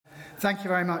Thank you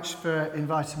very much for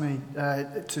inviting me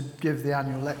to give the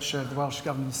annual lecture at the Welsh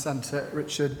Governance Centre,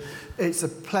 Richard. It's a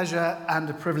pleasure and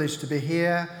a privilege to be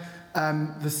here.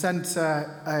 The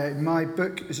Centre, in my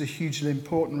book, is a hugely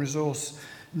important resource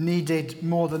needed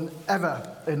more than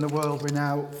ever in the world we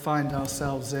now find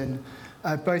ourselves in.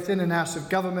 Both in and out of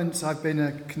government, I've been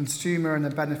a consumer and a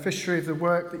beneficiary of the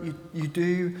work that you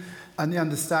do and the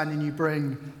understanding you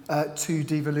bring to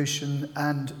devolution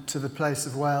and to the place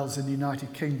of Wales in the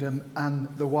United Kingdom and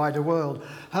the wider world.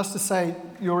 I have to say,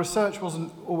 your research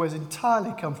wasn't always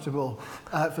entirely comfortable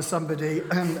for somebody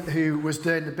who was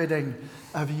doing the bidding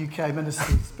of UK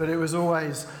ministers, but it was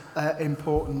always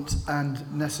important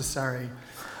and necessary.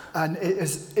 And it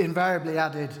has invariably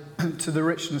added to the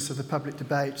richness of the public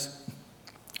debate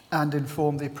and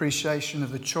informed the appreciation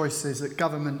of the choices that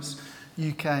governments,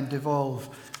 UK and devolve,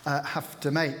 have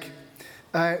to make.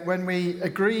 When we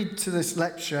agreed to this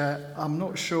lecture, I'm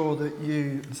not sure that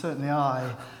you, and certainly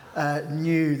I,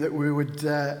 knew that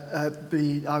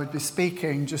I would be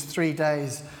speaking just 3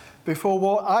 days before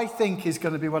what I think is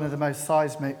going to be one of the most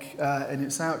seismic in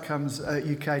its outcomes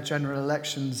UK general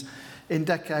elections in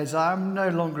decades. I am no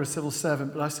longer a civil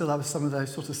servant, but I still have some of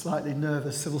those sort of slightly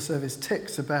nervous civil service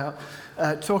tics about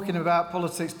talking about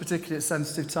politics, particularly at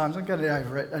sensitive times. I'm getting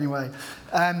over it anyway.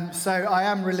 So I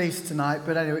am released tonight,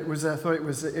 but anyway, I thought it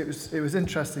was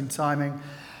interesting timing.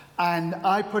 And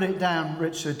I put it down,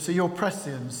 Richard, to your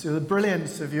prescience, to the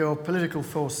brilliance of your political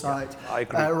foresight,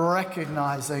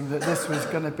 recognising that this was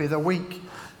going to be the week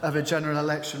of a general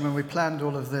election when we planned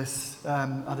all of this,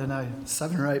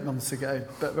 7 or 8 months ago,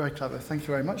 but very clever. Thank you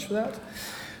very much for that.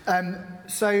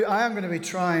 So I am going to be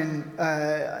trying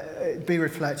be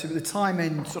reflective, but the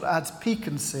timing sort of adds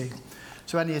piquancy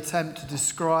to any attempt to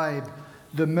describe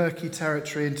the murky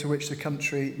territory into which the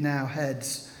country now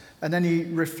heads. And any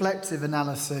reflective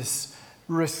analysis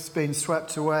risks being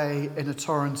swept away in a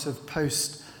torrent of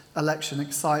post-election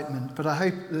excitement. But I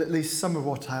hope that at least some of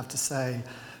what I have to say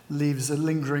leaves a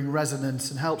lingering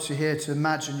resonance and helps you here to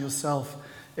imagine yourself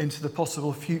into the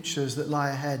possible futures that lie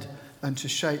ahead and to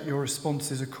shape your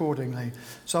responses accordingly.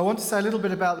 So I want to say a little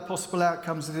bit about the possible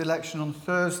outcomes of the election on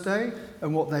Thursday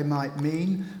and what they might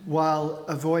mean, while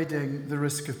avoiding the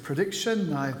risk of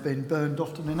prediction. I've been burned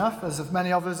often enough, as have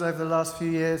many of us over the last few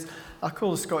years. I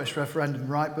call the Scottish referendum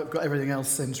right, but got everything else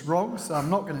since wrong, so I'm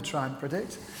not going to try and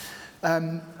predict.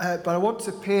 But I want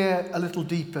to peer a little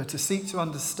deeper to seek to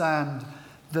understand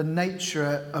the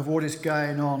nature of what is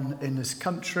going on in this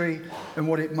country and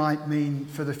what it might mean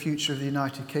for the future of the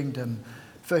United Kingdom.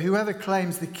 For whoever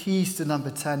claims the keys to number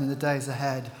 10 in the days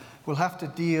ahead will have to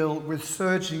deal with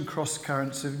surging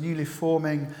cross-currents of newly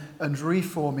forming and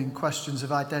reforming questions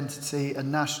of identity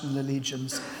and national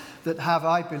allegiance that have,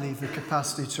 I believe, the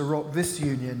capacity to rock this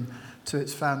union to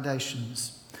its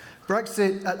foundations.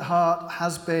 Brexit at heart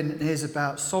has been and is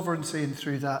about sovereignty and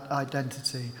through that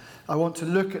identity. I want to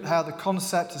look at how the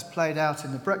concept has played out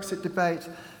in the Brexit debate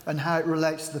and how it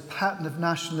relates to the pattern of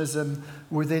nationalism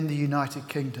within the United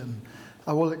Kingdom.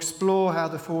 I will explore how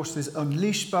the forces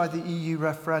unleashed by the EU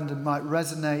referendum might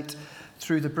resonate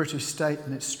through the British state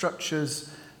and its structures,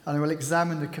 and I will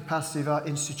examine the capacity of our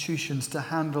institutions to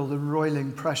handle the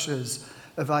roiling pressures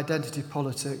of identity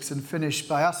politics, and finish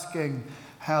by asking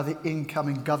how the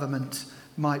incoming government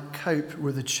might cope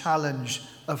with the challenge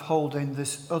of holding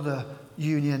this other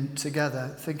union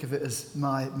together. Think of it as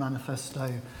my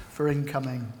manifesto for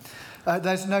incoming.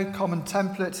 There's no common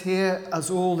template here.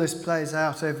 As all this plays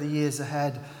out over the years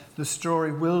ahead, the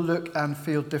story will look and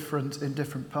feel different in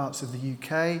different parts of the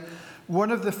UK.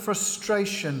 One of the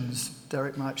frustrations,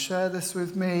 Derek might share this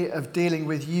with me, of dealing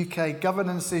with UK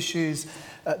governance issues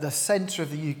at the centre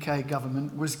of the UK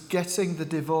government was getting the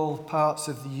devolved parts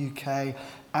of the UK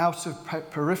out of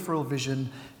peripheral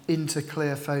vision into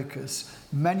clear focus.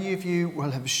 Many of you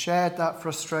will have shared that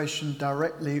frustration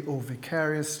directly or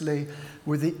vicariously,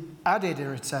 with the added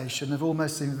irritation of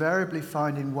almost invariably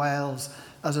finding Wales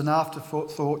as an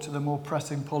afterthought to the more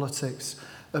pressing politics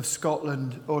of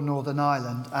Scotland or Northern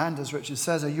Ireland. And as Richard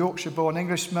says, a Yorkshire-born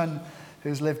Englishman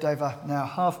who's lived over now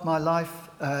half my life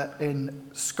in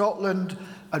Scotland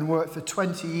and worked for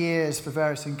 20 years for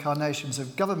various incarnations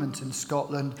of government in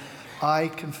Scotland, I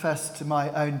confess to my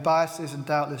own biases, and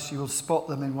doubtless you will spot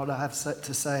them in what I have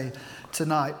to say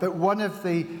tonight. But one of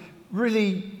the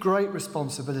really great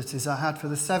responsibilities I had for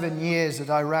the 7 years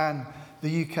that I ran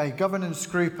the UK governance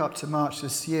group up to March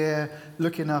this year,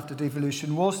 looking after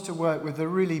devolution, was to work with the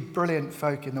really brilliant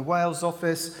folk in the Wales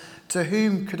office, to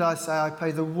whom, could I say, I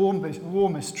pay the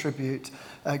warmest tribute.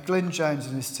 Glyn Jones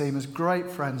and his team as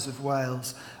great friends of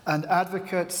Wales and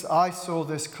advocates. I saw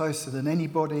this closer than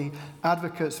anybody,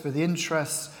 advocates for the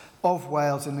interests of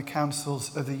Wales in the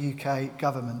councils of the UK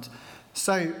government.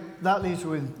 So that leaves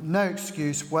with no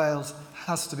excuse. Wales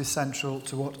has to be central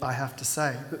to what I have to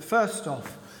say. But first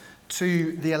off,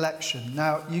 to the election.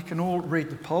 Now, you can all read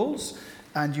the polls,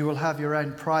 and you will have your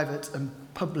own private and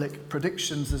public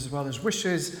predictions as well as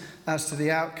wishes as to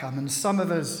the outcome. And some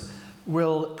of us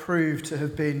will prove to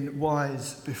have been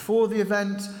wise before the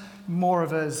event. More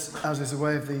of us, as is the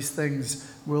way of these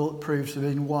things, will prove to have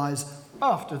been wise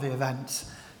after the event.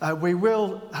 We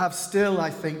will have still, I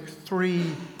think, 3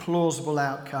 plausible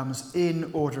outcomes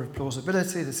in order of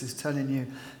plausibility. This is telling you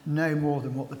no more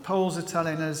than what the polls are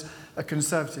telling us. A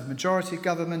Conservative majority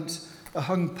government, a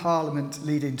hung parliament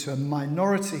leading to a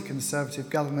minority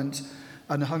Conservative government,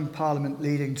 and a hung parliament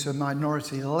leading to a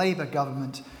minority Labour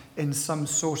government in some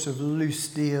sort of loose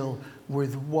deal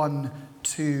with 1,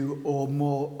 2 or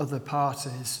more other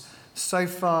parties. So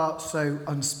far, so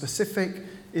unspecific.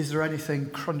 Is there anything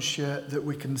crunchier that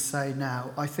we can say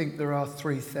now? I think there are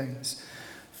 3 things.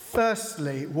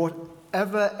 Firstly,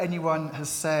 whatever anyone has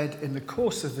said in the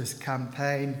course of this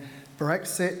campaign,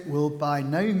 Brexit will by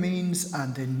no means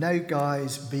and in no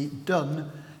guise be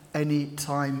done any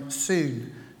time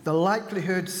soon. The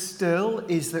likelihood still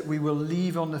is that we will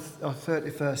leave on the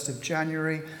 31st of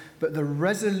January, but the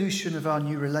resolution of our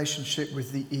new relationship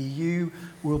with the EU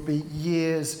will be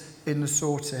years in the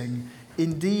sorting.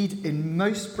 Indeed, in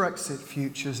most Brexit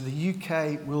futures, the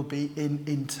UK will be in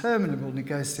interminable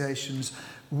negotiations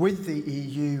with the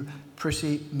EU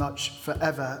pretty much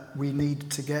forever. We need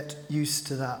to get used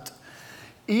to that.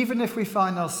 Even if we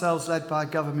find ourselves led by a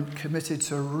government committed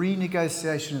to a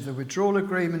renegotiation of the withdrawal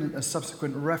agreement and a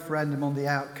subsequent referendum on the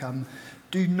outcome,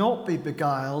 do not be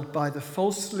beguiled by the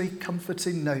falsely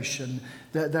comforting notion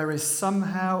that there is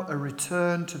somehow a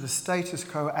return to the status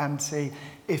quo ante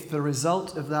if the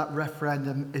result of that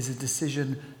referendum is a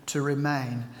decision to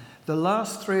remain. The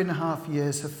last 3.5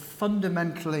 years have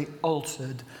fundamentally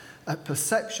altered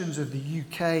perceptions of the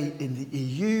UK in the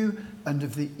EU and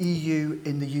of the EU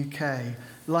in the UK.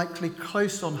 Likely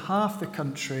close on half the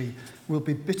country will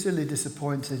be bitterly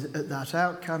disappointed at that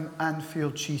outcome and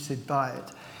feel cheated by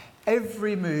it.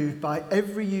 Every move by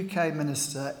every UK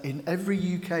minister in every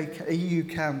UK EU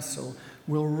council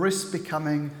will risk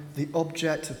becoming the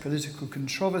object of political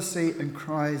controversy and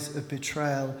cries of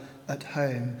betrayal at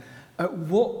home. At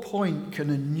what point can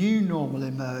a new normal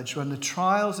emerge when the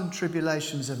trials and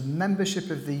tribulations of membership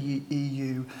of the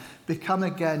EU become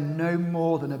again no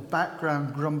more than a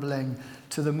background grumbling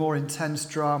to the more intense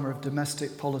drama of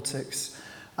domestic politics,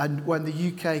 and when the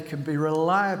UK can be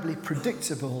reliably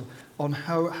predictable on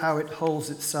how it holds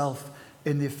itself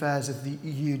in the affairs of the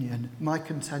Union? My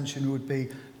contention would be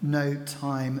no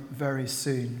time very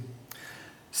soon.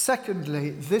 Secondly,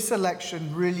 this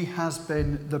election really has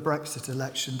been the Brexit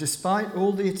election. Despite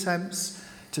all the attempts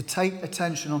to take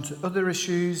attention onto other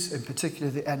issues, in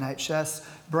particular the NHS,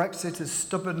 Brexit has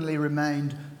stubbornly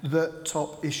remained the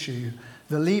top issue.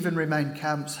 The Leave and Remain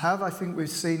camps have, I think we've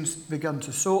seen, begun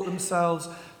to sort themselves,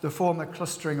 the former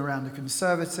clustering around the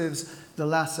Conservatives, the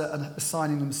latter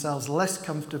assigning themselves less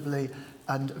comfortably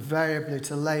and variably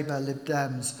to Labour, Lib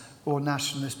Dems or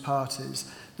nationalist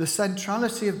parties. The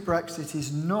centrality of Brexit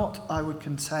is not, I would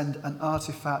contend, an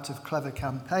artefact of clever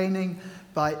campaigning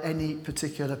by any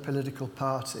particular political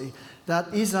party.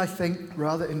 That is, I think,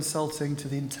 rather insulting to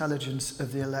the intelligence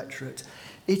of the electorate.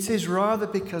 It is rather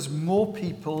because more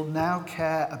people now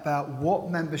care about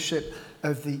what membership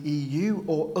of the EU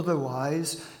or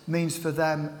otherwise means for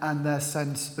them and their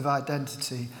sense of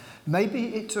identity.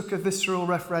 Maybe it took a visceral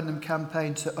referendum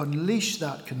campaign to unleash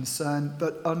that concern,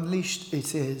 but unleashed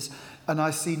it is, and I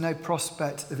see no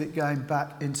prospect of it going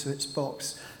back into its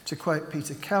box. To quote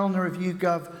Peter Kellner of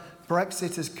YouGov,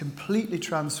 Brexit has completely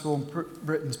transformed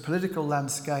Britain's political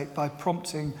landscape by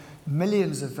prompting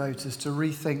millions of voters to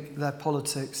rethink their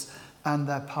politics and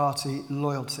their party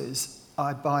loyalties.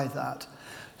 I buy that.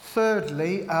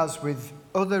 Thirdly, as with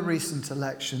other recent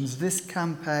elections, this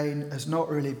campaign has not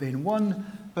really been one,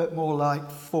 but more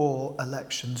like 4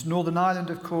 elections. Northern Ireland,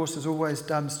 of course, has always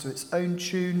danced to its own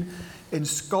tune. In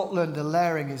Scotland, the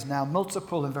layering is now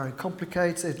multiple and very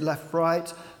complicated,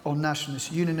 left-right, on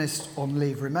nationalist unionist, on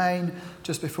Leave Remain.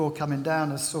 Just before coming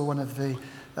down, I saw one of the,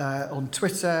 on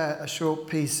Twitter, a short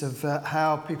piece of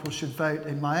how people should vote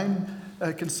in my own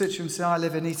constituency. I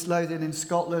live in East Lothian in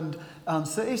Scotland,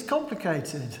 so it's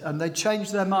complicated, and they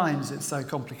change their minds. It's so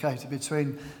complicated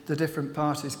between the different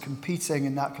parties competing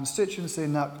in that constituency,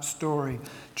 and that story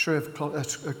true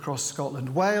across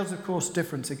Scotland. Wales, of course,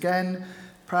 different again,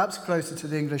 perhaps closer to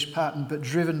the English pattern, but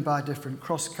driven by different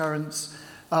cross currents.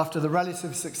 After the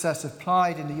relative success of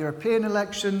Plaid in the European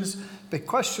elections, the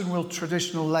question, will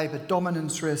traditional Labour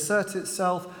dominance reassert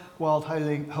itself while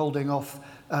holding off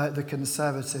the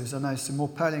Conservatives? I know some more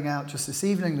polling out just this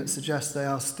evening that suggests they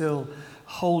are still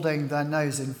holding their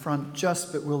nose in front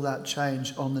just, but will that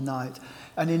change on the night?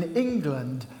 And in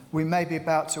England, we may be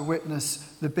about to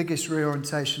witness the biggest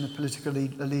reorientation of political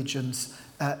allegiance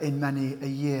in many a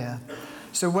year.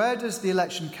 So where does the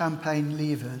election campaign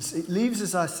leave us? It leaves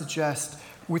us, I suggest,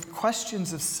 with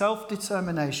questions of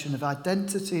self-determination, of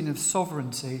identity and of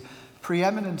sovereignty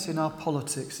preeminent in our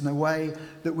politics in a way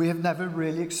that we have never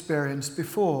really experienced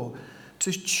before.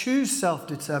 To choose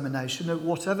self-determination at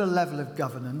whatever level of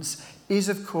governance is,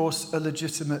 of course, a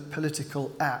legitimate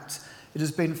political act. It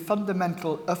has been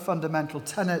a fundamental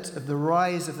tenet of the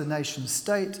rise of the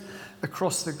nation-state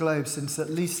across the globe since at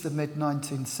least the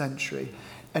mid-19th century.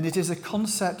 And it is a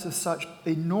concept of such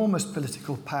enormous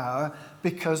political power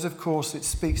because, of course, it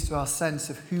speaks to our sense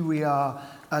of who we are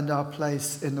and our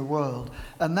place in the world.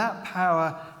 And that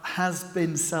power has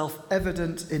been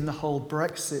self-evident in the whole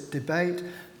Brexit debate,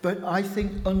 but I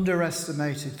think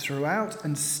underestimated throughout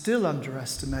and still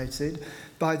underestimated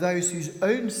by those whose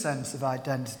own sense of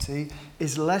identity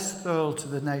is less loyal to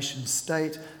the nation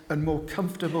state and more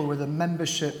comfortable with a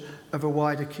membership of a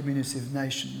wider community of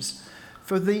nations.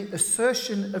 For the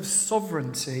assertion of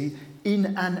sovereignty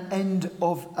in an end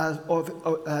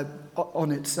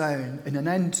on its own, in an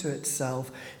end to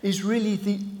itself, is really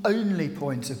the only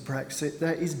point of Brexit.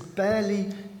 There is barely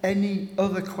any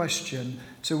other question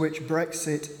to which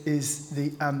Brexit is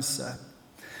the answer.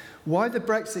 Why the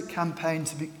Brexit campaign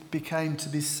became to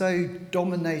be so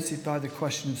dominated by the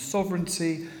question of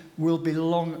sovereignty will be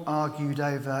long argued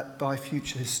over by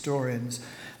future historians.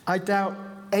 I doubt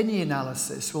any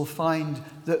analysis will find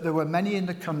that there were many in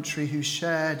the country who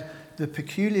shared the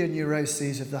peculiar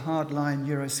neuroses of the hardline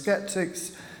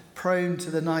Eurosceptics, prone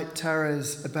to the night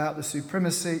terrors about the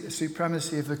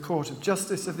supremacy of the Court of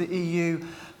Justice of the EU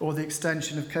or the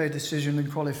extension of co-decision and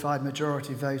qualified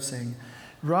majority voting.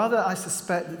 Rather, I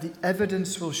suspect that the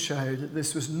evidence will show that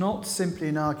this was not simply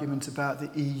an argument about the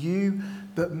EU,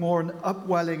 but more an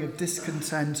upwelling of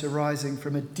discontent arising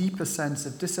from a deeper sense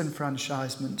of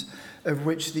disenfranchisement of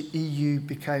which the EU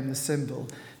became the symbol.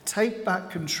 Take back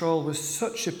control was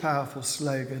such a powerful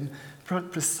slogan,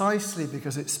 precisely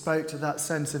because it spoke to that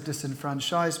sense of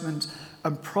disenfranchisement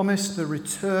and promised the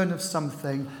return of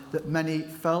something that many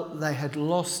felt they had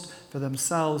lost for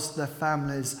themselves, their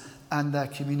families, and their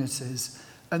communities.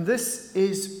 And this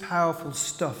is powerful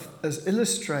stuff, as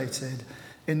illustrated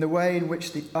in the way in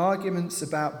which the arguments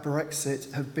about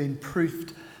Brexit have been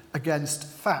proofed against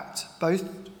fact, both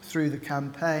through the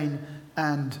campaign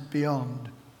and beyond.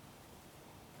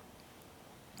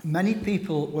 Many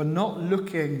people were not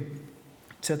looking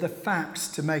to the facts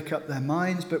to make up their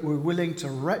minds, but were willing to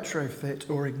retrofit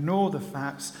or ignore the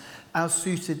facts as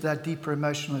suited their deeper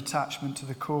emotional attachment to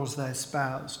the cause they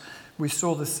espouse. We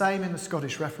saw the same in the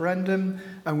Scottish referendum,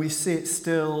 and we see it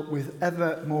still with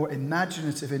ever more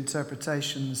imaginative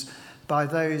interpretations by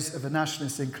those of a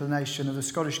nationalist inclination of the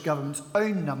Scottish Government's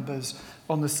own numbers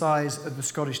on the size of the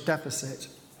Scottish deficit.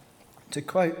 To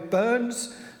quote Burns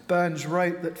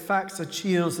wrote that facts are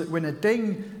shields that win a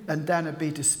ding and danna be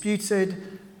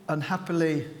disputed.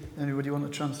 Unhappily, anybody want a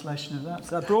translation of that?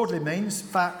 So that broadly means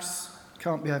facts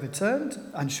can't be overturned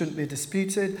and shouldn't be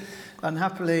disputed.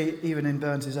 Unhappily, even in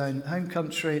Burns' own home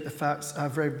country, the facts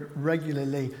have very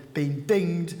regularly been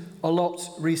dinged a lot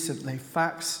recently.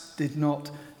 Facts did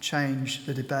not change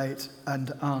the debate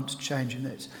and aren't changing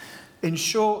it. In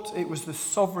short, it was the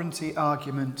sovereignty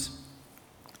argument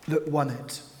that won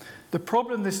it. The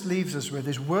problem this leaves us with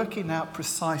is working out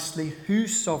precisely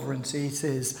whose sovereignty it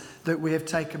is that we have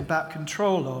taken back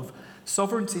control of.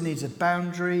 Sovereignty needs a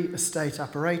boundary, a state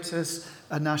apparatus,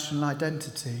 a national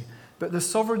identity. But the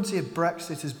sovereignty of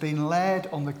Brexit has been layered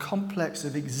on the complex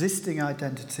of existing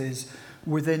identities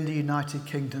within the United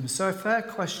Kingdom. So a fair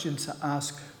question to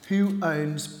ask, who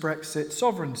owns Brexit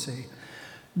sovereignty?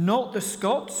 Not the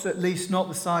Scots, at least not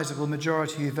the sizable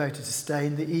majority who voted to stay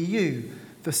in the EU.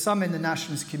 For some in the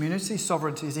nationalist community,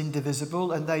 sovereignty is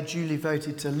indivisible, and they duly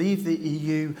voted to leave the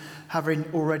EU, having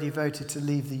already voted to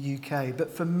leave the UK.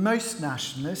 But for most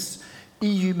nationalists,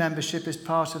 EU membership is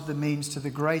part of the means to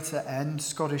the greater end,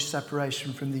 Scottish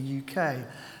separation from the UK.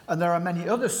 And there are many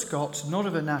other Scots, not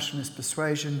of a nationalist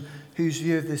persuasion, whose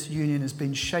view of this union has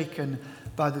been shaken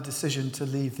by the decision to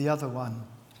leave the other one.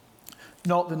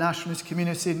 Not the nationalist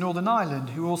community in Northern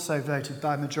Ireland, who also voted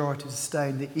by majority to stay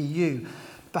in the EU.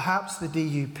 Perhaps the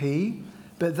DUP,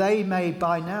 but they may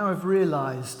by now have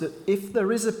realised that if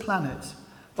there is a planet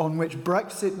on which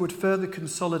Brexit would further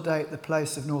consolidate the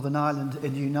place of Northern Ireland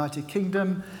in the United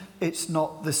Kingdom. It's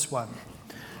not this one.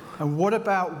 And what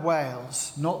about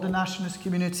Wales? Not the nationalist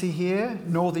community here,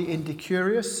 nor the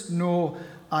Indicurious, nor,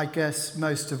 I guess,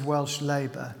 most of Welsh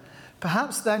Labour.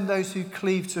 Perhaps then those who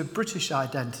cleave to a British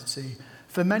identity.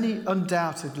 For many,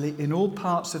 undoubtedly, in all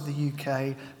parts of the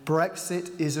UK,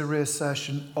 Brexit is a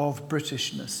reassertion of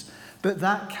Britishness. But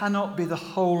that cannot be the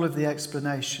whole of the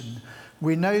explanation.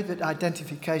 We know that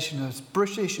identification as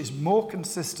British is more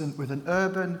consistent with an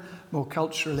urban, more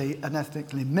culturally and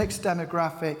ethnically mixed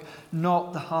demographic,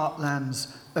 not the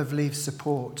heartlands of Leave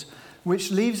support,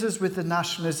 which leaves us with the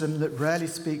nationalism that rarely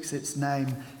speaks its name,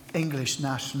 English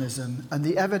nationalism. And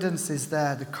the evidence is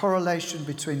there, the correlation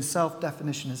between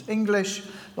self-definition as English,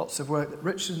 lots of work that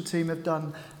Richard and team have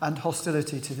done, and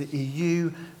hostility to the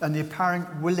EU, and the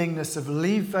apparent willingness of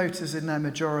Leave voters in their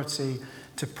majority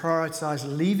to prioritise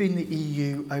leaving the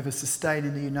EU over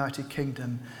sustaining the United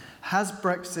Kingdom. Has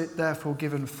Brexit therefore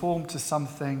given form to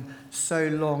something so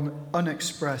long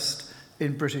unexpressed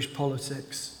in British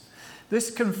politics?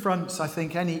 This confronts, I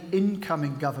think, any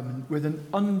incoming government with an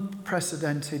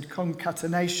unprecedented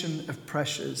concatenation of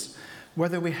pressures,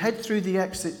 whether we head through the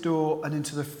exit door and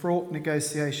into the fraught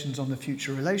negotiations on the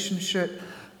future relationship,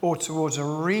 or towards a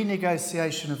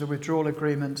renegotiation of the withdrawal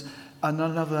agreement and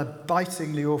another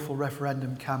bitingly awful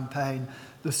referendum campaign.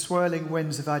 The swirling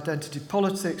winds of identity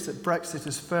politics that Brexit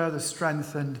has further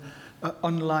strengthened are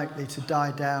unlikely to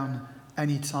die down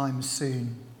anytime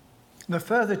soon. The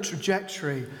further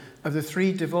trajectory of the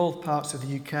three devolved parts of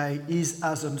the UK is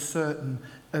as uncertain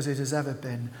as it has ever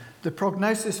been. The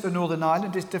prognosis for Northern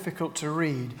Ireland is difficult to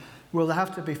read. Will there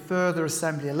have to be further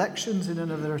assembly elections in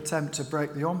another attempt to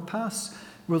break the impasse?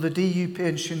 Will the DUP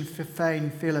and Sinn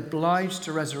Féin feel obliged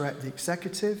to resurrect the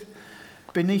executive?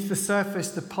 Beneath the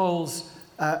surface, the polls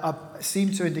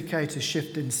seem to indicate a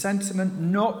shift in sentiment,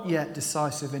 not yet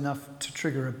decisive enough to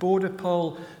trigger a border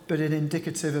poll, but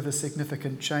indicative of a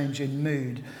significant change in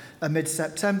mood. A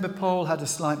mid-September poll had a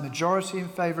slight majority in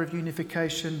favour of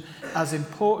unification. As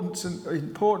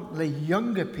importantly,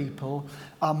 younger people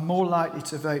are more likely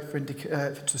to vote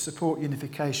to support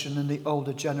unification than the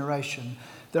older generation.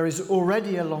 There is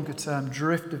already a longer-term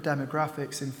drift of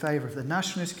demographics in favour of the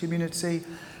nationalist community,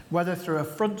 whether through a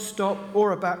front stop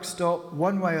or a backstop,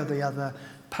 one way or the other.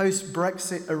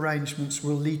 Post-Brexit arrangements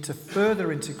will lead to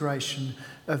further integration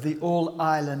of the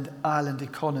all-island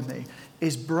economy.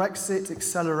 Is Brexit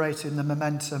accelerating the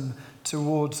momentum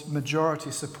towards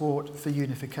majority support for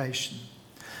unification?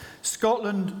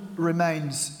 Scotland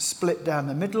remains split down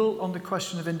the middle on the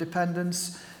question of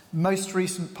independence. Most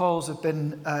recent polls have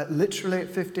been literally at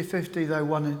 50-50, though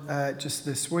one just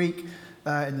this week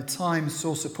in the Times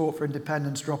saw support for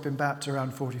independence dropping back to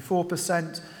around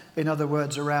 44%, in other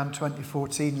words, around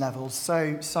 2014 levels,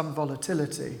 so some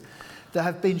volatility. There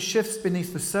have been shifts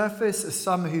beneath the surface as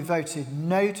some who voted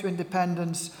no to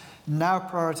independence now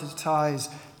prioritise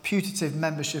putative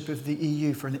membership of the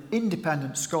EU for an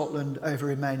independent Scotland over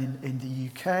remaining in the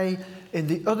UK. In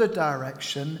the other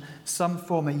direction, some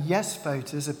former yes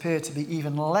voters appear to be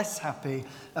even less happy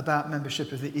about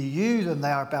membership of the EU than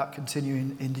they are about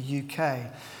continuing in the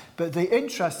UK. But the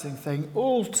interesting thing,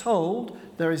 all told,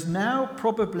 there is now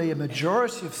probably a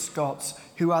majority of Scots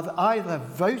who have either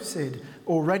voted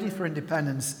already for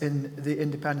independence in the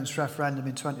independence referendum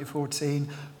in 2014,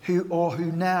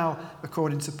 who now,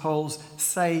 according to polls,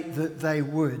 say that they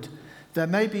would. There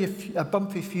may be a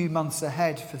bumpy few months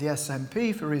ahead for the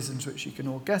SNP for reasons which you can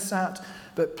all guess at,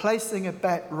 but placing a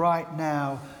bet right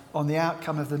now on the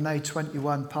outcome of the May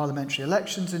 21 parliamentary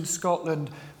elections in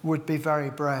Scotland would be very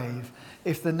brave.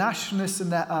 If the Nationalists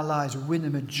and their allies win a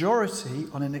majority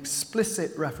on an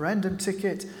explicit referendum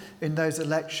ticket in those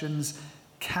elections,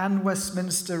 can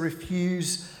Westminster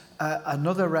refuse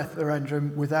another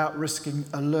referendum without risking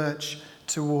a lurch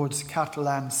towards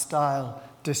Catalan-style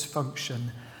dysfunction?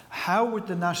 How would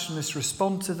the Nationalists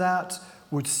respond to that?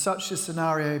 Would such a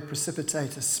scenario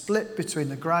precipitate a split between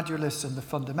the gradualists and the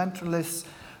fundamentalists?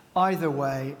 Either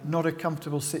way, not a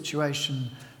comfortable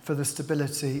situation for the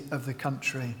stability of the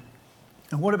country.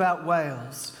 And what about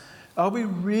Wales? Are we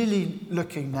really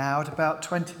looking now at about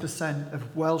 20%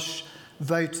 of Welsh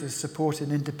voters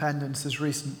supporting independence, as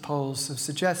recent polls have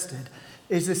suggested?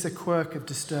 Is this a quirk of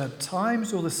disturbed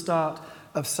times or the start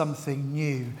of something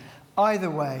new? Either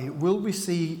way, will we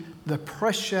see the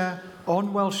pressure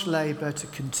on Welsh Labour to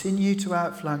continue to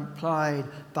outflank Plaid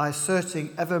by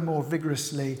asserting ever more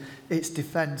vigorously its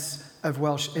defence of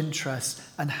Welsh interests?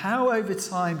 And how over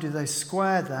time do they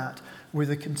square that with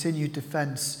a continued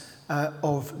defence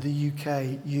of the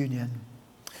UK Union?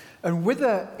 And with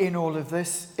her in all of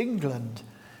this, England.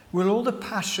 Will all the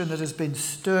passion that has been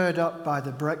stirred up by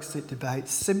the Brexit debate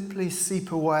simply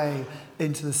seep away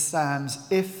into the sands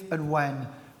if and when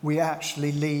we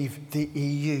actually leave the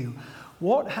EU?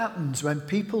 What happens when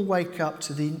people wake up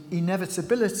to the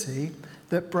inevitability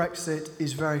that Brexit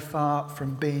is very far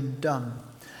from being done?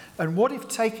 And what if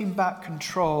taking back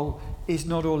control is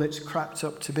not all it's cracked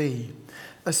up to be?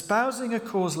 Espousing a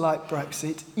cause like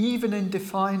Brexit, even in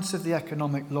defiance of the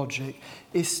economic logic,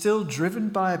 is still driven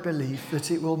by a belief that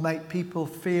it will make people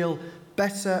feel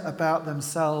better about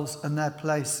themselves and their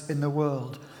place in the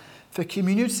world. For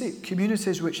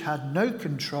communities which had no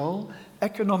control,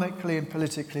 economically and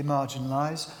politically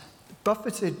marginalised,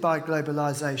 buffeted by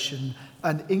globalisation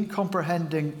and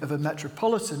incomprehending of a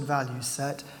metropolitan value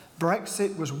set,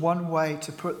 Brexit was one way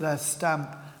to put their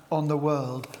stamp on the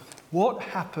world. What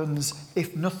happens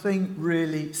if nothing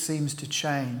really seems to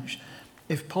change?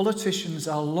 If politicians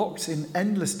are locked in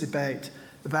endless debate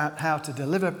about how to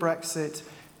deliver Brexit,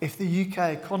 if the UK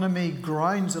economy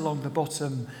grinds along the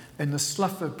bottom in the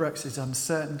slough of Brexit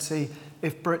uncertainty,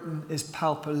 if Britain is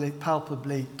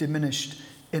palpably diminished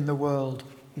in the world,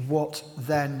 what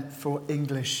then for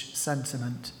English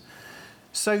sentiment?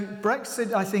 So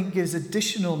Brexit, I think, gives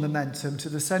additional momentum to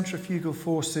the centrifugal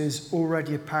forces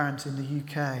already apparent in the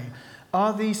UK.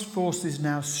 Are these forces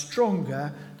now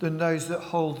stronger than those that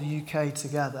hold the UK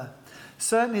together?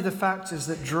 Certainly the factors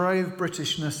that drove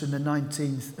Britishness in the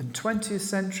 19th and 20th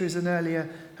centuries and earlier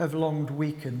have long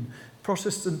weakened.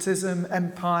 Protestantism,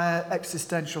 empire,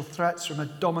 existential threats from a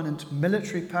dominant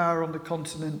military power on the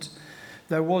continent.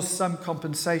 There was some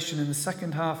compensation in the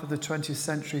second half of the 20th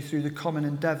century through the common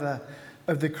endeavour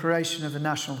of the creation of the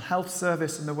National Health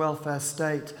Service and the welfare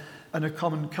state, and a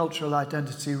common cultural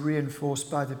identity reinforced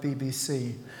by the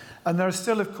BBC. And there are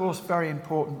still, of course, very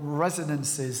important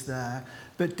resonances there,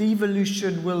 but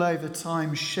devolution will over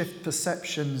time shift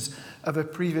perceptions of a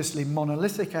previously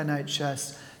monolithic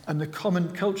NHS, and the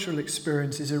common cultural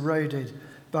experience is eroded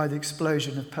by the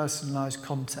explosion of personalised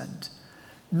content.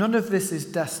 None of this is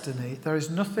destiny. There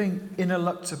is nothing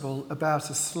ineluctable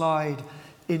about a slide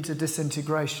into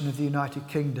disintegration of the United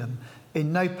Kingdom.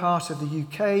 In no part of the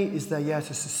UK is there yet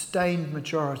a sustained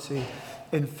majority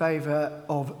in favour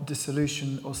of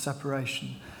dissolution or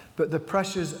separation. But the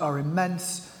pressures are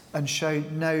immense and show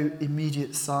no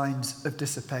immediate signs of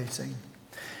dissipating.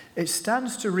 It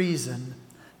stands to reason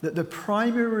that the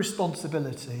primary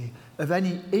responsibility of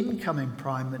any incoming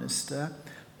Prime Minister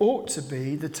ought to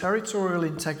be the territorial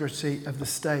integrity of the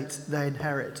state they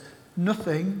inherit.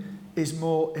 Nothing is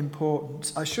more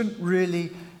important. I shouldn't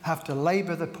really have to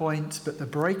labour the point, but the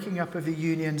breaking up of a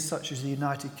union such as the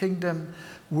United Kingdom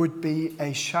would be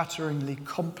a shatteringly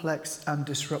complex and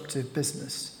disruptive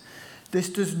business. This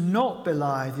does not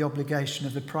belie the obligation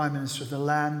of the Prime Minister of the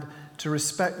land to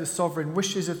respect the sovereign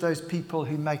wishes of those people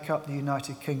who make up the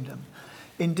United Kingdom.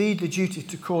 Indeed, the duty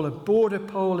to call a border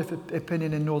poll if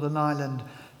opinion in Northern Ireland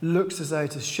looks as though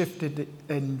it has shifted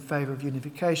in favour of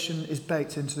unification is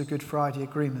baked into the Good Friday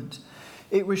Agreement.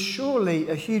 It was surely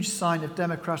a huge sign of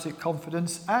democratic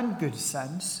confidence and good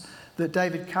sense that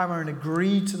David Cameron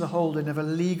agreed to the holding of a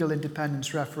legal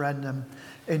independence referendum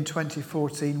in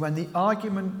 2014 when the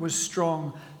argument was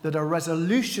strong that a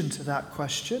resolution to that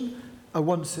question, a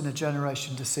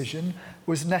once-in-a-generation decision,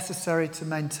 was necessary to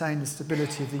maintain the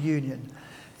stability of the Union.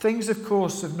 Things, of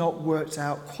course, have not worked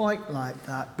out quite like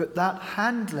that, but that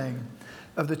handling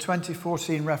of the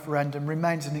 2014 referendum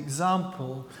remains an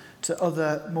example to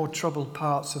other more troubled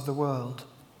parts of the world.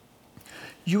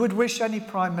 You would expect any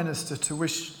Prime Minister to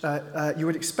wish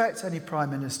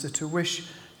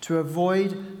to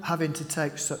avoid having to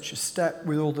take such a step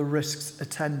with all the risks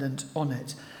attendant on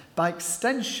it. By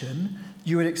extension,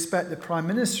 you would expect the Prime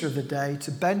Minister of the day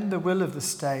to bend the will of the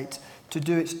state to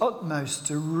do its utmost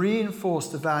to reinforce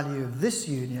the value of this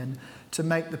union, to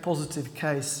make the positive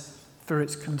case for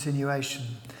its continuation.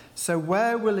 So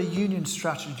where will a union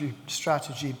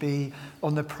strategy be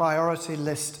on the priority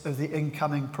list of the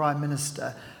incoming Prime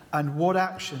Minister, and what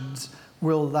actions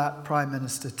will that Prime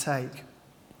Minister take?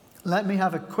 Let me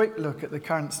have a quick look at the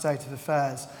current state of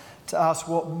affairs to ask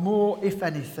what more, if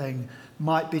anything,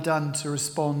 might be done to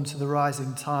respond to the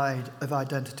rising tide of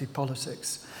identity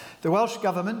politics. The Welsh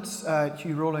Government,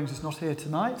 Hugh Rawlings is not here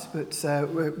tonight, but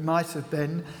might have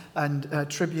been, and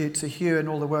tribute to Hugh and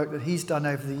all the work that he's done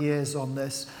over the years on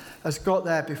this, has got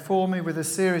there before me with a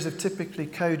series of typically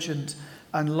cogent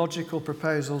and logical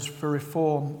proposals for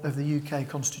reform of the UK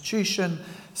Constitution,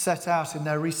 set out in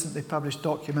their recently published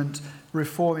document,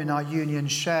 Reforming Our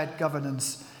Union's Shared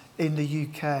Governance in the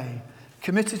UK.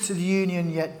 Committed to the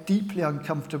Union, yet deeply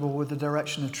uncomfortable with the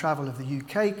direction of travel of the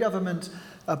UK government,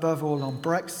 above all on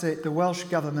Brexit. The Welsh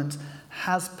Government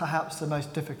has perhaps the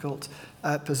most difficult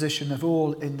position of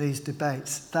all in these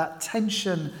debates. That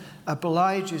tension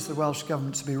obliges the Welsh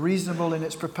Government to be reasonable in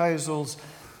its proposals,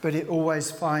 but it always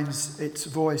finds its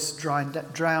voice drowned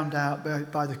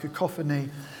out by the cacophony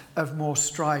of more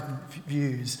strident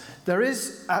views. There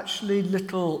is actually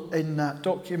little in that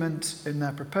document, in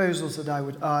their proposals, that I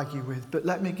would argue with, but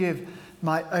let me give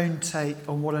my own take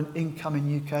on what an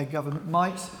incoming UK government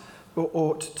might or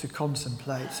ought to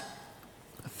contemplate.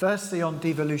 Firstly, on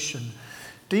devolution.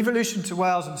 Devolution to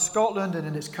Wales and Scotland, and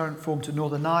in its current form to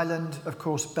Northern Ireland, of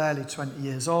course barely 20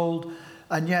 years old,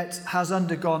 and yet has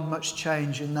undergone much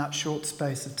change in that short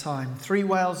space of time. 3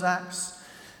 Wales Acts,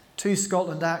 2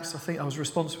 Scotland Acts. I think I was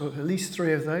responsible for at least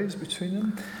 3 of those between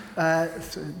them,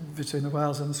 between the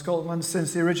Wales and the Scotland ones,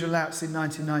 since the original Acts in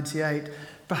 1998,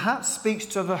 perhaps speaks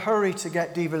to the hurry to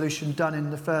get devolution done in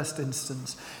the first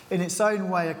instance. In its own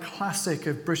way, a classic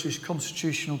of British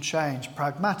constitutional change,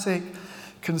 pragmatic,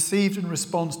 conceived in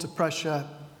response to pressure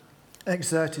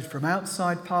exerted from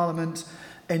outside Parliament,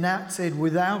 enacted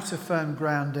without a firm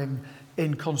grounding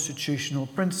in constitutional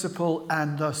principle,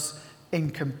 and thus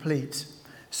incomplete.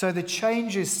 So the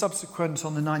changes subsequent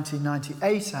on the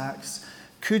 1998 Acts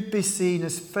could be seen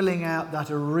as filling out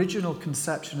that original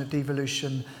conception of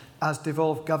devolution as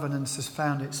devolved governance has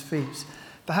found its feet.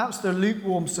 Perhaps the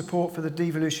lukewarm support for the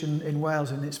devolution in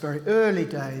Wales in its very early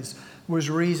days was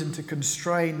reason to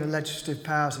constrain the legislative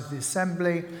powers of the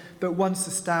Assembly, but once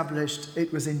established,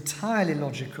 it was entirely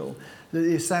logical that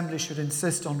the Assembly should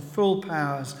insist on full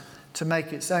powers to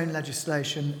make its own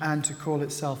legislation and to call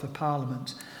itself a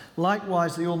parliament.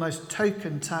 Likewise, the almost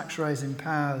token tax-raising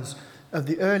powers of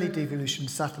the early devolution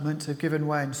settlement have given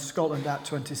way in Scotland Act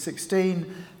 2016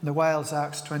 and the Wales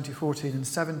Acts 2014 and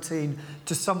 17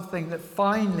 to something that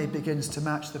finally begins to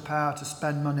match the power to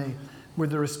spend money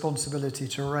with the responsibility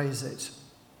to raise it.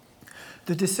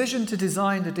 The decision to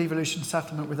design the devolution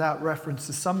settlement without reference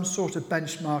to some sort of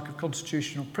benchmark of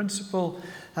constitutional principle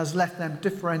has left them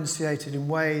differentiated in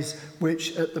ways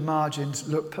which at the margins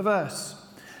look perverse.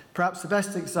 Perhaps the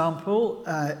best example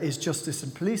is justice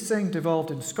and policing,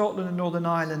 devolved in Scotland and Northern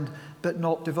Ireland, but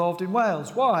not devolved in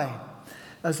Wales. Why?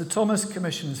 As the Thomas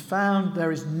Commission has found,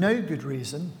 there is no good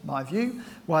reason, in my view,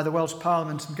 why the Welsh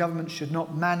Parliament and Government should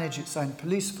not manage its own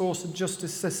police force and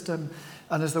justice system,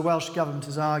 and as the Welsh Government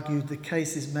has argued, the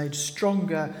case is made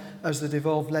stronger as the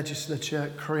devolved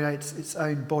legislature creates its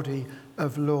own body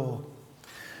of law.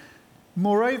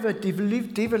 Moreover,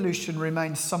 devolution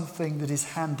remains something that is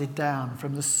handed down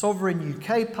from the sovereign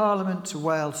UK Parliament to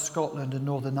Wales, Scotland and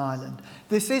Northern Ireland.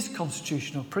 This is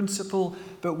constitutional principle,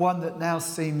 but one that now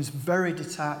seems very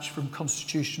detached from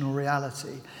constitutional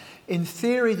reality. In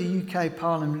theory, the UK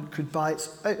Parliament could, by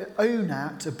its own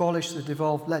act, abolish the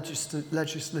devolved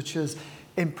legislatures.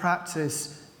 In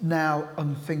practice, now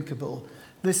unthinkable.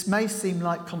 This may seem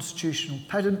like constitutional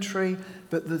pedantry,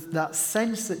 but that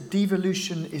sense that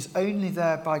devolution is only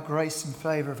there by grace and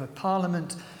favour of a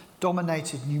parliament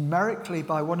dominated numerically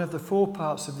by one of the 4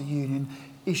 parts of the Union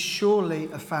is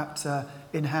surely a factor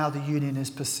in how the Union is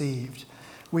perceived.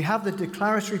 We have the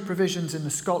declaratory provisions in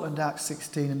the Scotland Act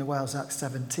 16 and the Wales Act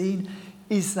 17.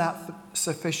 Is that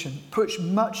sufficient? Push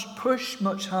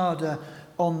much harder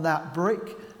on that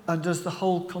brick, and does the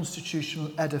whole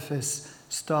constitutional edifice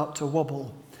start to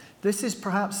wobble? This is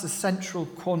perhaps the central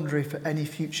quandary for any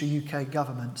future UK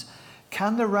government.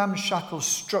 Can the ramshackle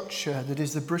structure that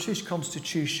is the British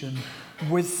Constitution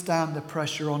withstand the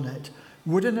pressure on it?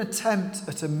 Would an attempt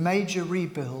at a major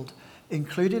rebuild,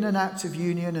 including an Act of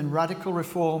Union and radical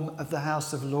reform of the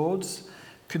House of Lords,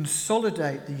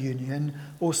 consolidate the Union,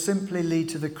 or simply lead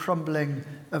to the crumbling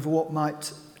of what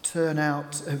might turn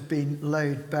out to have been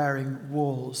load-bearing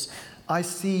walls? I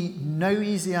see no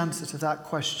easy answer to that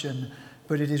question,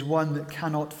 but it is one that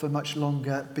cannot for much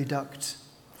longer be ducked.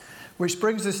 Which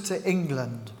brings us to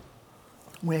England.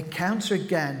 We encounter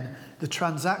again the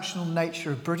transactional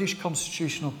nature of British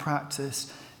constitutional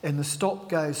practice in the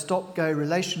stop-go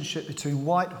relationship between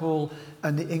Whitehall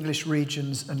and the English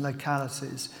regions and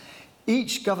localities.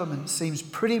 Each government seems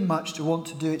pretty much to want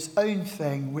to do its own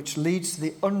thing, which leads to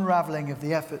the unravelling of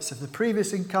the efforts of the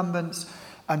previous incumbents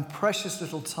and precious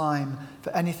little time for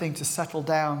anything to settle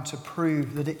down to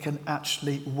prove that it can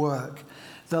actually work.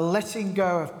 The letting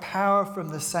go of power from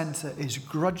the centre is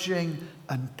grudging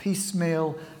and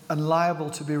piecemeal and liable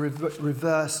to be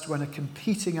reversed when a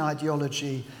competing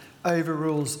ideology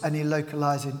overrules any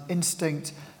localising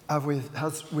instinct,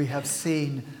 as we have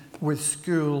seen with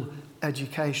school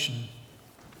education.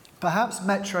 Perhaps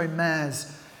metro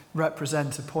mayors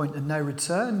represent a point of no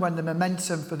return when the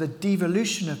momentum for the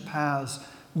devolution of powers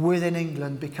within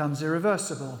England becomes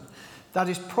irreversible. That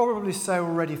is probably so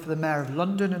already for the Mayor of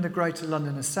London and the Greater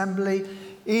London Assembly.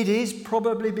 It is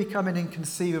probably becoming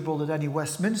inconceivable that any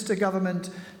Westminster government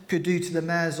could do to the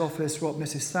Mayor's office what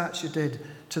Mrs Thatcher did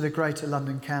to the Greater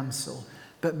London Council.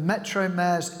 But metro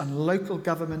mayors and local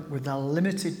government with their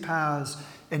limited powers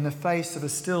in the face of a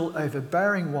still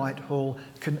overbearing Whitehall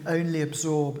can only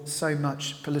absorb so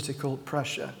much political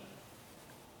pressure.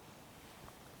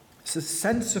 So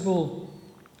sensible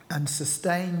and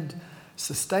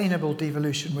sustainable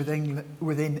devolution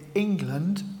within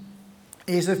England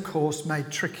is, of course,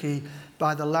 made tricky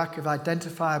by the lack of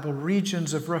identifiable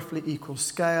regions of roughly equal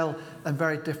scale and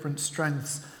very different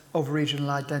strengths of regional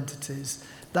identities.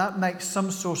 That makes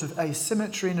some sort of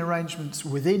asymmetry in arrangements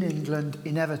within England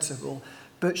inevitable,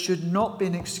 but should not be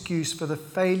an excuse for the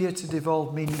failure to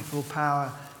devolve meaningful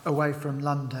power away from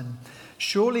London.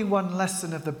 Surely one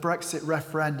lesson of the Brexit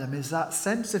referendum is that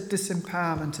sense of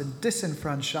disempowerment and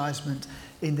disenfranchisement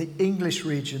in the English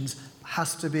regions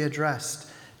has to be addressed.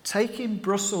 Taking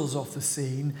Brussels off the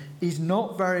scene is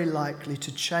not very likely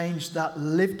to change that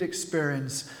lived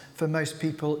experience for most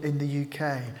people in the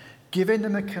UK, giving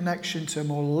them a connection to a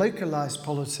more localised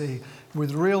polity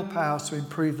with real power to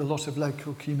improve the lot of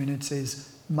local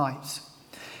communities might.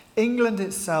 England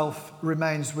itself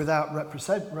remains without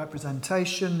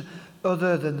representation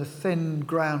other than the thin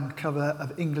ground cover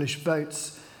of English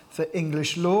votes for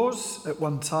English laws. At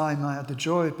one time I had the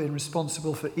joy of being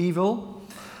responsible for evil.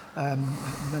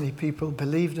 Many people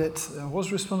believed it. I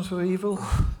was responsible for evil,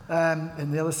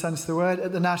 in the other sense of the word.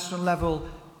 At the national level,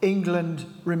 England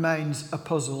remains a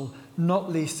puzzle,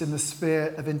 not least in the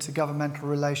sphere of intergovernmental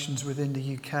relations within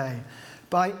the UK.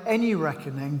 By any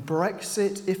reckoning,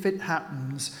 Brexit, if it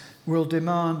happens, will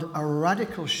demand a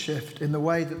radical shift in the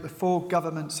way that the four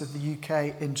governments of the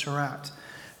UK interact.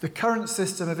 The current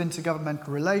system of intergovernmental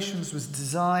relations was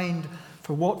designed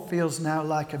for what feels now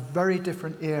like a very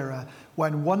different era,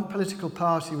 when one political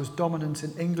party was dominant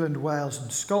in England, Wales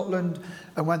and Scotland,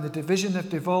 and when the division of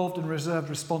devolved and reserved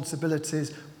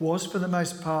responsibilities was for the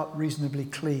most part reasonably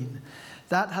clean.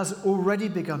 That has already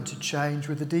begun to change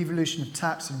with the devolution of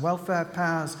tax and welfare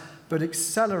powers, but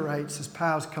accelerates as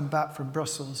powers come back from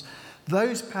Brussels.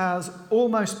 Those powers,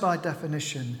 almost by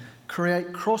definition,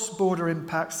 create cross-border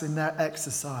impacts in their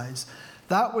exercise.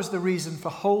 That was the reason for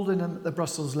holding them at the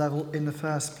Brussels level in the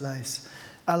first place.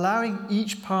 Allowing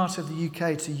each part of the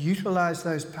UK to utilise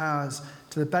those powers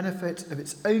to the benefit of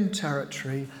its own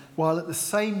territory, while at the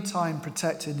same time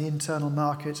protecting the internal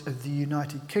market of the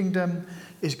United Kingdom,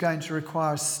 is going to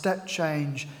require a step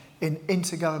change in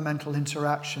intergovernmental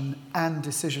interaction and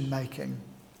decision-making.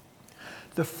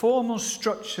 The formal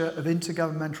structure of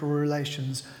intergovernmental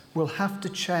relations will have to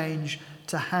change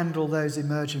to handle those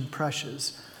emerging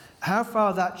pressures. How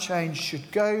far that change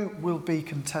should go will be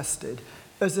contested.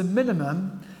 As a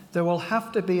minimum, there will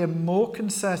have to be a more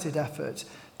concerted effort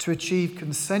to achieve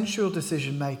consensual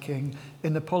decision-making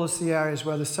in the policy areas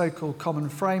where the so-called common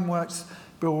frameworks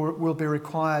will be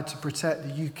required to protect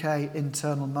the UK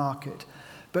internal market.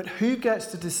 But who gets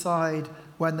to decide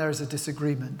when there is a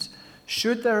disagreement?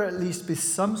 Should there at least be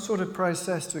some sort of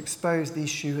process to expose the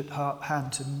issue at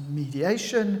hand to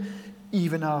mediation,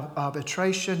 even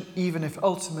arbitration, even if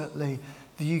ultimately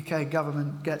the UK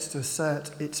government gets to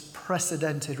assert its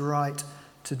precedented right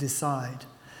to decide?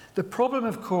 The problem,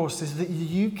 of course, is that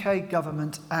the UK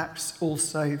government acts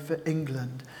also for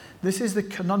England. This is the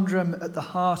conundrum at the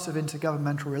heart of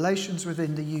intergovernmental relations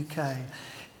within the UK.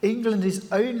 England is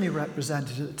only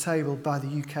represented at the table by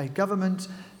the UK government.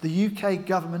 The UK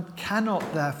government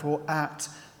cannot therefore act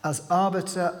as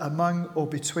arbiter among or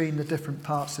between the different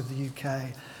parts of the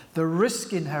UK. The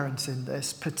risk inherent in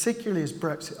this, particularly as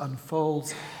Brexit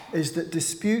unfolds, is that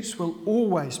disputes will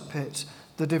always pit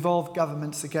the devolved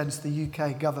governments against the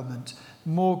UK government,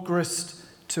 more grist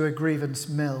to a grievance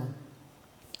mill.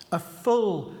 A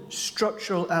full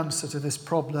structural answer to this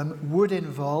problem would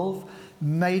involve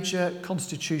major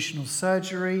constitutional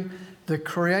surgery, the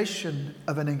creation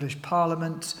of an English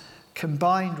Parliament,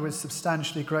 combined with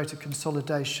substantially greater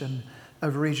consolidation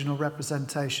of regional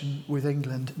representation with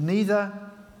England. Neither,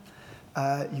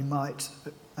 you might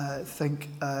think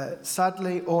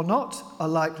sadly or not, are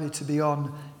likely to be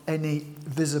on any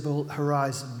visible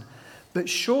horizon. But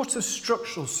short of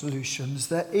structural solutions,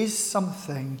 there is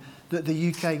something that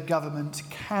the UK government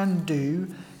can do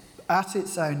at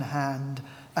its own hand,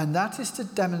 and that is to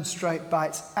demonstrate by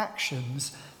its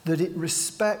actions that it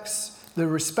respects the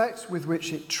respect with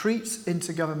which it treats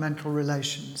intergovernmental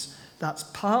relations. That's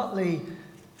partly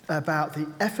about the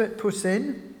effort put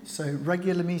in, so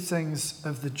regular meetings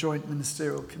of the Joint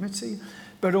Ministerial Committee,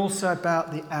 but also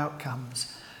about the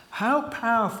outcomes. How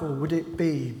powerful would it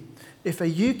be if a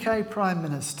UK Prime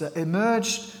Minister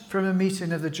emerged from a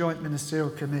meeting of the Joint Ministerial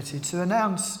Committee to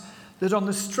announce that on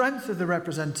the strength of the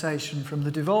representation from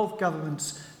the devolved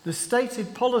governments, the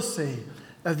stated policy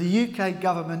of the UK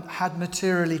government had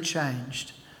materially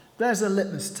changed? There's a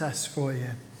litmus test for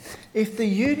you. If the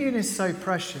union is so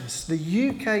precious, the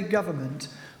UK government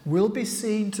will be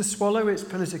seen to swallow its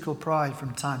political pride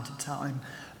from time to time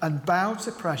and bow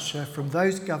to pressure from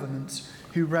those governments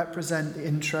who represent the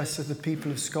interests of the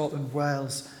people of Scotland,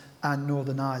 Wales and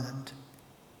Northern Ireland.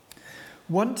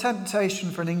 One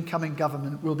temptation for an incoming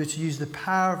government will be to use the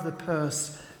power of the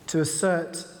purse to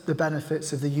assert the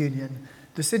benefits of the union.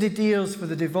 The City deals for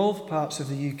the devolved parts of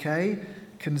the UK,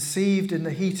 conceived in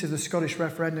the heat of the Scottish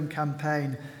referendum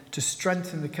campaign to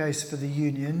strengthen the case for the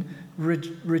union,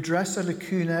 redress a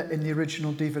lacuna in the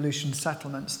original devolution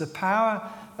settlements. The power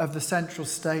of the central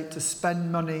state to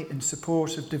spend money in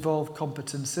support of devolved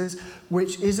competences,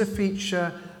 which is a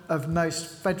feature of most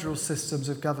federal systems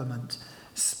of government.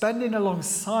 Spending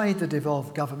alongside the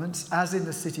devolved governments, as in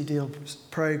the City Deal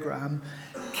programme,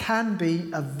 can be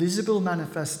a visible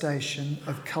manifestation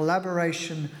of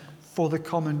collaboration for the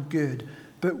common good,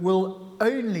 but will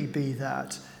only be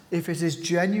that if it is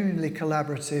genuinely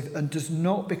collaborative and does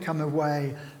not become a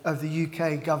way of the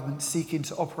UK government seeking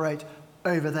to operate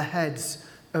over the heads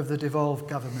of the devolved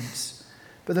governments.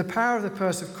 But the power of the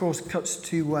purse, of course, cuts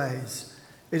two ways.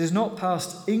 It has not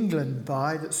passed England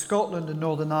by that Scotland and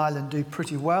Northern Ireland do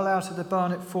pretty well out of the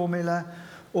Barnett formula,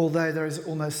 although there is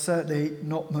almost certainly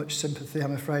not much sympathy,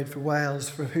 I'm afraid, for Wales,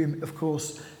 for whom, of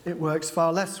course, it works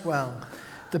far less well.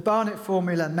 The Barnett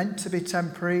formula, meant to be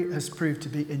temporary, has proved to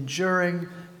be enduring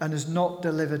and has not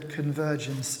delivered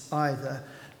convergence either.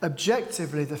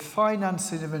 Objectively, the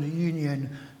financing of a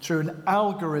union through an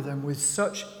algorithm with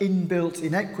such inbuilt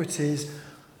inequities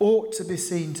ought to be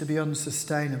seen to be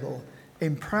unsustainable.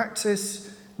 In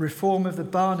practice, reform of the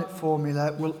Barnett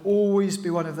formula will always be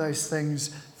one of those things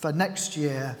for next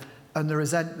year, and the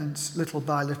resentments, little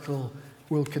by little,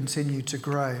 will continue to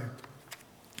grow.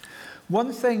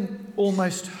 One thing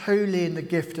almost wholly in the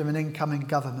gift of an incoming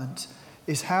government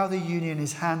is how the union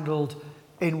is handled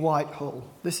in Whitehall.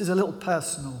 This is a little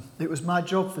personal. It was my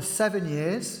job for 7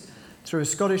 years, through a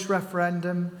Scottish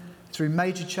referendum, through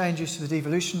major changes to the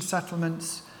devolution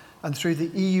settlements, and through the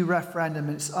EU referendum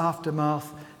and its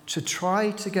aftermath, to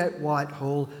try to get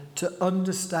Whitehall to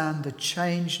understand the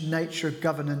changed nature of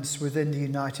governance within the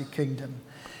United Kingdom.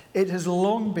 It has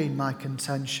long been my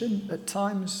contention, at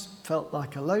times felt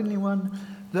like a lonely one,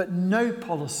 that no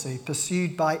policy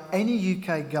pursued by any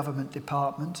UK government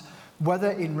department,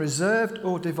 whether in reserved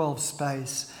or devolved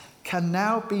space, can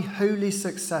now be wholly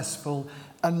successful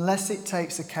unless it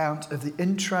takes account of the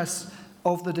interests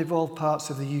of the devolved parts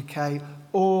of the UK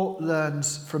or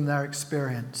learns from their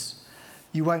experience.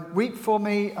 You won't weep for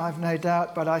me, I've no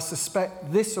doubt, but I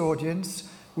suspect this audience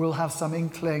will have some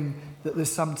inkling that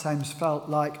this sometimes felt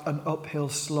like an uphill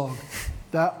slog.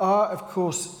 There are, of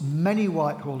course, many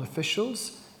Whitehall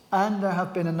officials, and there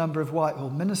have been a number of Whitehall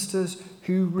ministers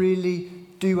who really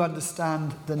do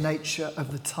understand the nature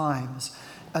of the times,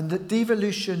 and that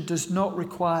devolution does not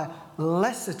require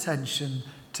less attention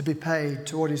to be paid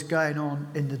to what is going on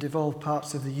in the devolved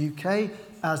parts of the UK,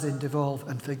 as in Devolve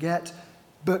and Forget,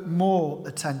 but more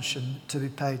attention to be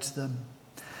paid to them.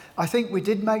 I think we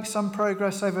did make some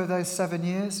progress over those 7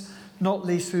 years, not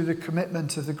least through the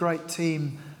commitment of the great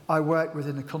team I worked with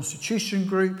in the Constitution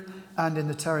Group and in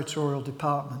the territorial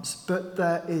departments, but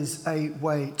there is a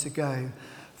way to go.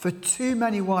 For too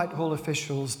many Whitehall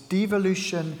officials,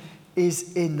 devolution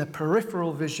is in the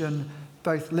peripheral vision,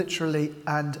 both literally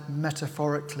and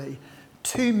metaphorically.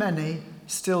 Too many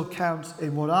still count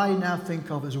in what I now think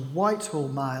of as Whitehall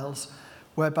miles,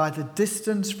 whereby the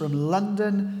distance from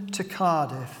London to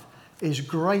Cardiff is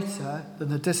greater than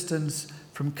the distance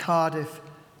from Cardiff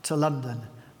to London.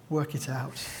 Work it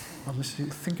out. I'll just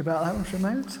think about that one for a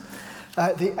moment.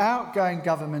 The outgoing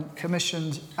government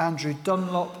commissioned Andrew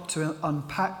Dunlop to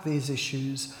unpack these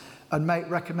issues and make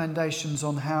recommendations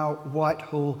on how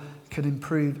Whitehall can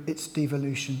improve its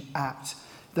Devolution Act.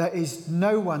 There is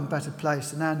no one better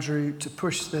placed than Andrew to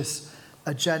push this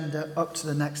agenda up to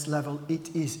the next level.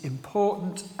 It is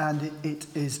important and it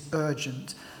is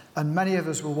urgent. And many of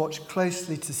us will watch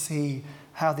closely to see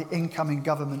how the incoming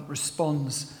government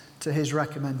responds to his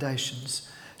recommendations.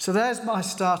 So there's my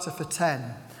starter for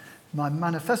 10. My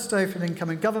manifesto for an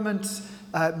incoming government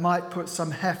might put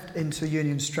some heft into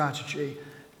union strategy.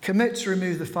 Commit to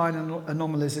remove the final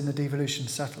anomalies in the devolution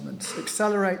settlements.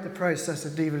 Accelerate the process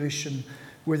of devolution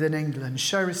within England.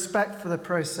 Show respect for the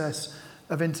process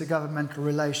of intergovernmental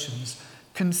relations.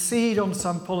 concede on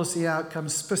some policy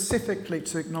outcomes specifically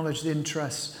to acknowledge the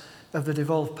interests of the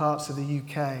devolved parts of the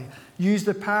UK, use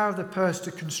the power of the purse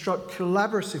to construct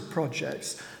collaborative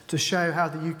projects to show how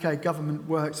the UK government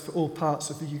works for all parts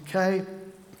of the UK,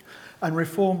 and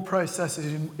reform processes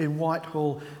in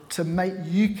Whitehall to make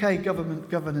UK government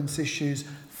governance issues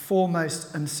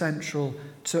foremost and central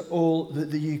to all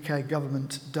that the UK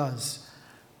government does.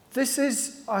 This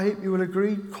is, I hope you will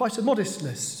agree, quite a modest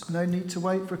list. No need to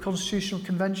wait for a constitutional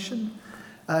convention,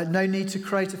 no need to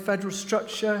create a federal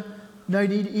structure, no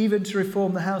need even to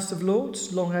reform the House of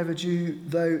Lords, long overdue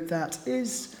though that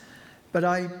is. But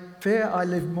I fear I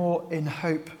live more in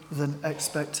hope than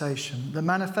expectation. The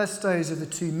manifestos of the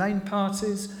two main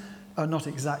parties are not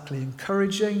exactly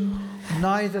encouraging.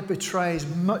 Neither betrays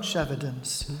much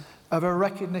evidence of a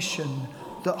recognition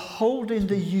that holding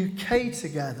the UK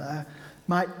together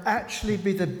might actually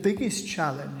be the biggest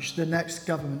challenge the next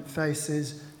government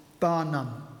faces, bar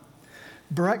none.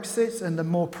 Brexit and the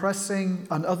more pressing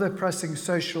and other pressing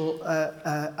social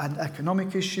and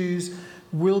economic issues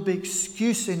will be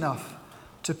excuse enough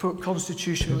to put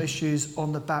constitutional issues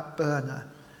on the back burner,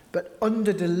 but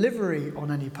under-delivery on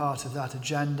any part of that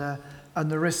agenda, and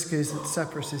the risk is that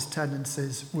separatist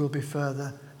tendencies will be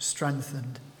further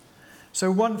strengthened.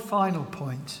 So one final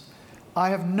point. I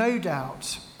have no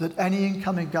doubt that any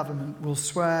incoming government will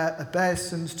swear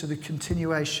obeisance to the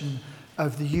continuation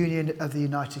of the Union of the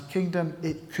United Kingdom.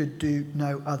 It could do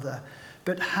no other.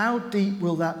 But how deep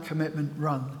will that commitment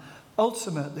run?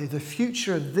 Ultimately, the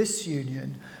future of this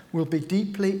union will be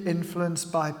deeply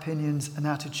influenced by opinions and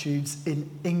attitudes in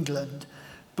England.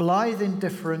 Blithe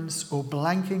indifference or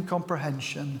blank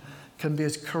incomprehension can be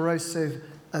as corrosive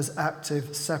as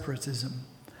active separatism.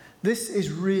 This is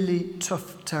really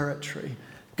tough territory.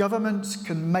 Governments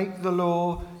can make the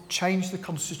law, change the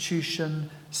constitution,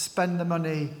 spend the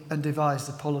money and devise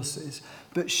the policies.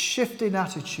 But shifting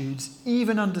attitudes,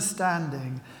 even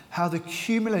understanding how the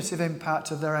cumulative impact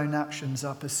of their own actions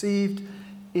are perceived,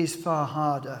 is far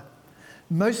harder.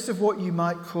 Most of what you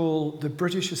might call the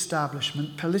British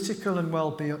establishment, political and well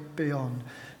beyond,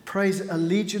 praise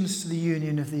allegiance to the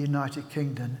Union of the United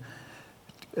Kingdom.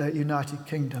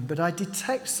 But I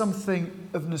detect something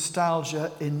of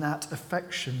nostalgia in that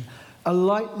affection, a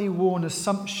lightly worn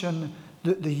assumption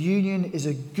that the Union is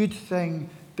a good thing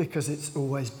because it's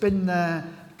always been there,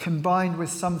 combined with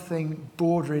something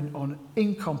bordering on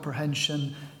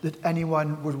incomprehension that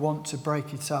anyone would want to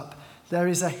break it up. There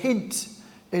is a hint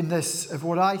in this of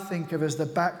what I think of as the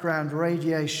background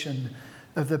radiation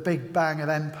of the Big Bang of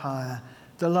empire,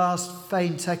 the last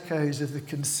faint echoes of the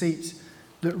conceit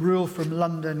that rule from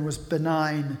London was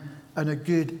benign and a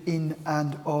good in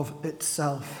and of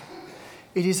itself.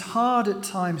 It is hard at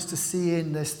times to see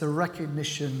in this the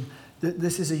recognition that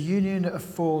this is a union of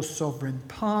four sovereign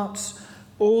parts,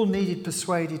 all needed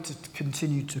persuaded to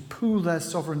continue to pool their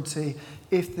sovereignty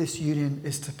if this union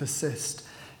is to persist.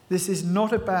 This is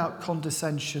not about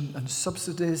condescension and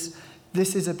subsidies.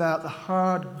 This is about the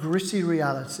hard, gritty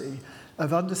reality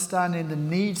of understanding the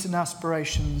needs and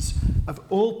aspirations of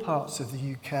all parts of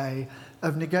the UK,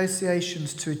 of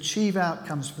negotiations to achieve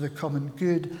outcomes for the common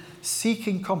good,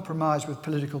 seeking compromise with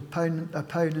political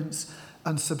opponents,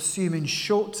 and subsuming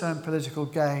short-term political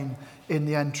gain in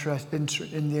the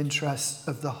interests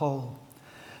of the whole.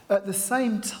 At the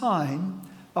same time,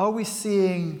 are we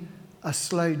seeing a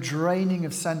slow draining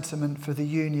of sentiment for the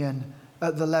Union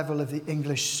at the level of the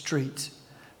English street?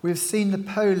 We've seen the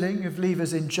polling of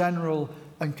Leavers in general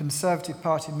and Conservative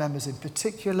Party members in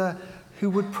particular who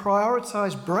would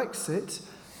prioritise Brexit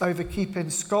over keeping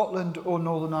Scotland or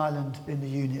Northern Ireland in the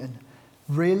Union.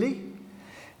 Really?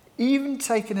 Even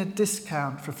taking a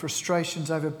discount for frustrations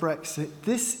over Brexit,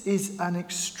 this is an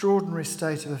extraordinary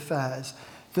state of affairs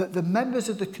that the members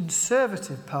of the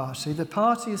Conservative Party, the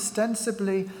party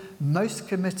ostensibly most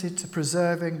committed to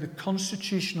preserving the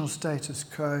constitutional status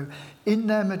quo in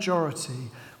their majority,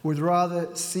 would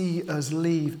rather see us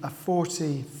leave a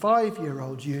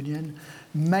 45-year-old union,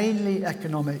 mainly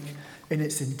economic in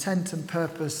its intent and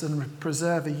purpose, than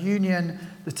preserve a union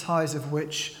the ties of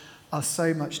which are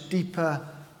so much deeper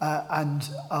and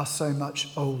are so much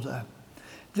older.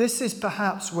 This is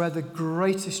perhaps where the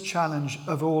greatest challenge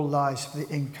of all lies for the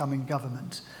incoming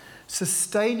government.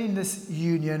 Sustaining this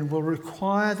union will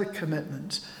require the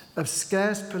commitment of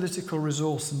scarce political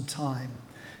resource and time.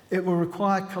 It will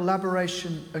require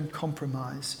collaboration and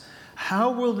compromise.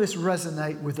 How will this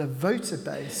resonate with a voter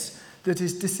base that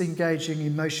is disengaging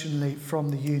emotionally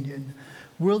from the union?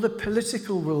 Will the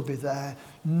political will be there,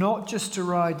 not just to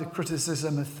ride the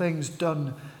criticism of things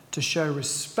done to show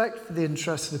respect for the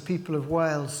interests of the people of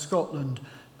Wales, Scotland,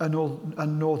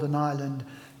 and Northern Ireland,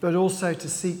 but also to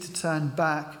seek to turn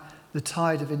back the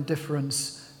tide of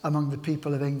indifference among the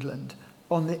people of England.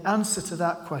 On the answer to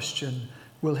that question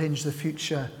will hinge the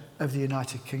future of the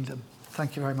United Kingdom.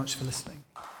 Thank you very much for listening.